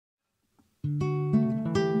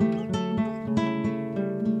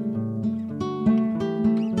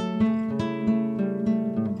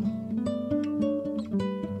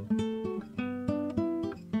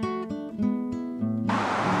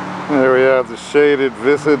shaded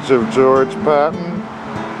visage of George Patton.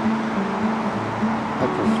 I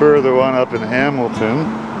prefer the one up in Hamilton.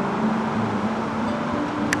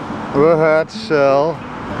 The Hatch Shell.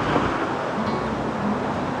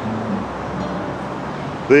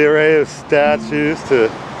 The array of statues to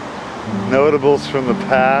notables from the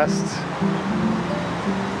past.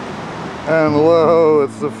 And lo,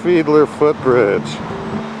 it's the Fiedler footbridge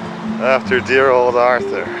after dear old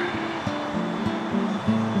Arthur.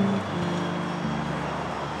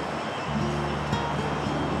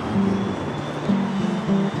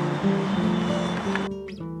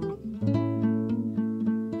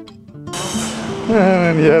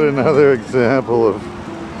 And yet another example of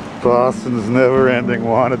Boston's never-ending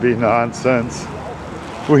wannabe nonsense.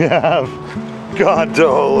 We have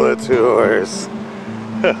gondola tours.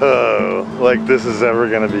 Oh, like this is ever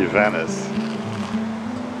going to be Venice.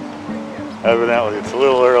 Evidently it's a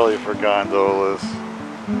little early for gondolas.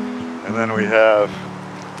 And then we have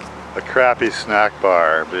a crappy snack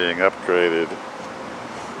bar being upgraded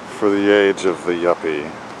for the age of the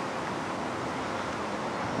yuppie.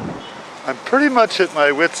 I'm pretty much at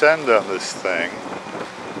my wit's end on this thing.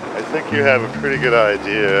 I think you have a pretty good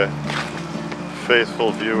idea,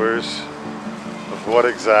 faithful viewers, of what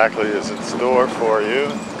exactly is in store for you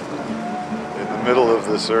in the middle of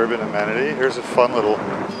this urban amenity. Here's a fun little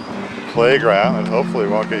playground that hopefully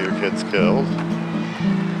won't get your kids killed.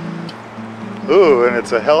 Ooh, and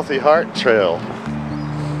it's a healthy heart trail.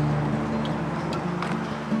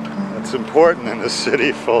 That's important in a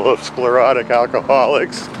city full of sclerotic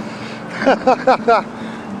alcoholics.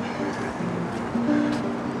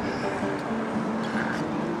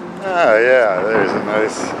 Ah, yeah, there's a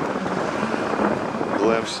nice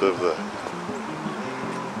glimpse of the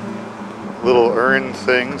little urn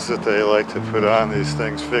things that they like to put on these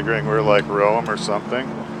things, figuring we're like Rome or something.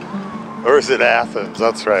 Or is it Athens?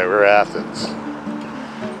 That's right, we're Athens.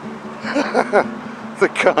 The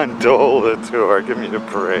gondola tour, give me a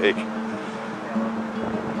break.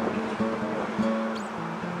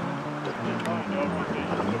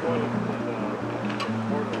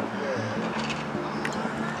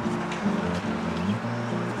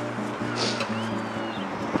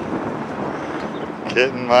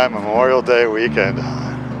 Getting my Memorial Day weekend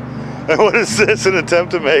on. And what is this, an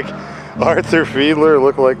attempt to make Arthur Fiedler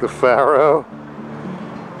look like the Pharaoh?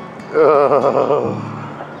 Oh.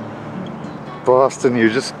 Boston, you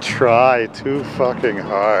just try too fucking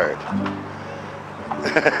hard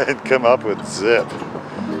and come up with zip.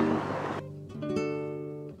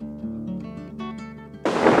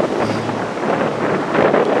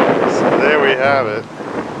 So there we have it.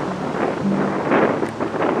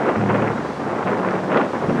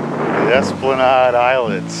 The Esplanade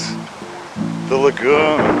Islets, the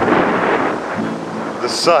lagoon, the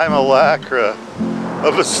simulacra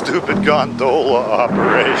of a stupid gondola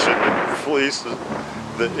operation that fleeces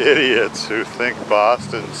the idiots who think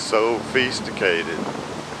Boston's so sophisticated.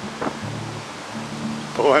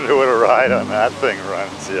 I wonder what a ride on that thing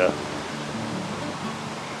runs you.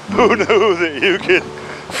 Who knew that you could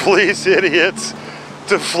fleece idiots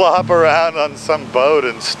to flop around on some boat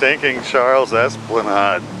in stinking Charles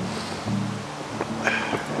Esplanade?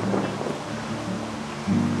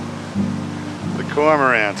 The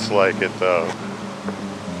cormorants like it though.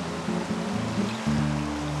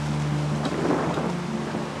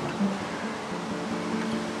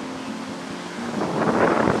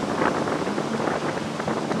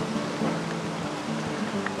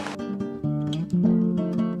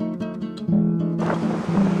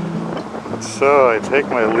 So I take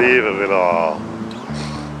my leave of it all.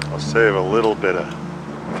 I'll save a little bit of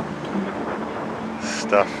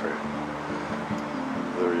stuff for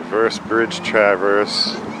the reverse bridge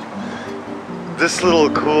traverse. This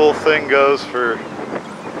little cool thing goes for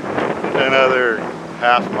another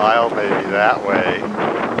half mile maybe that way.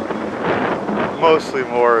 Mostly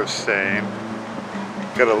more of same.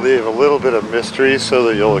 Gotta leave a little bit of mystery so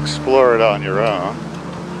that you'll explore it on your own.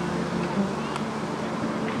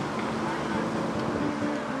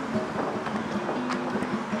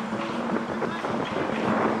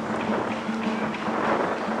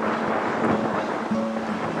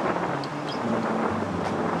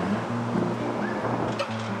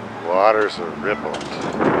 Waters are rippled.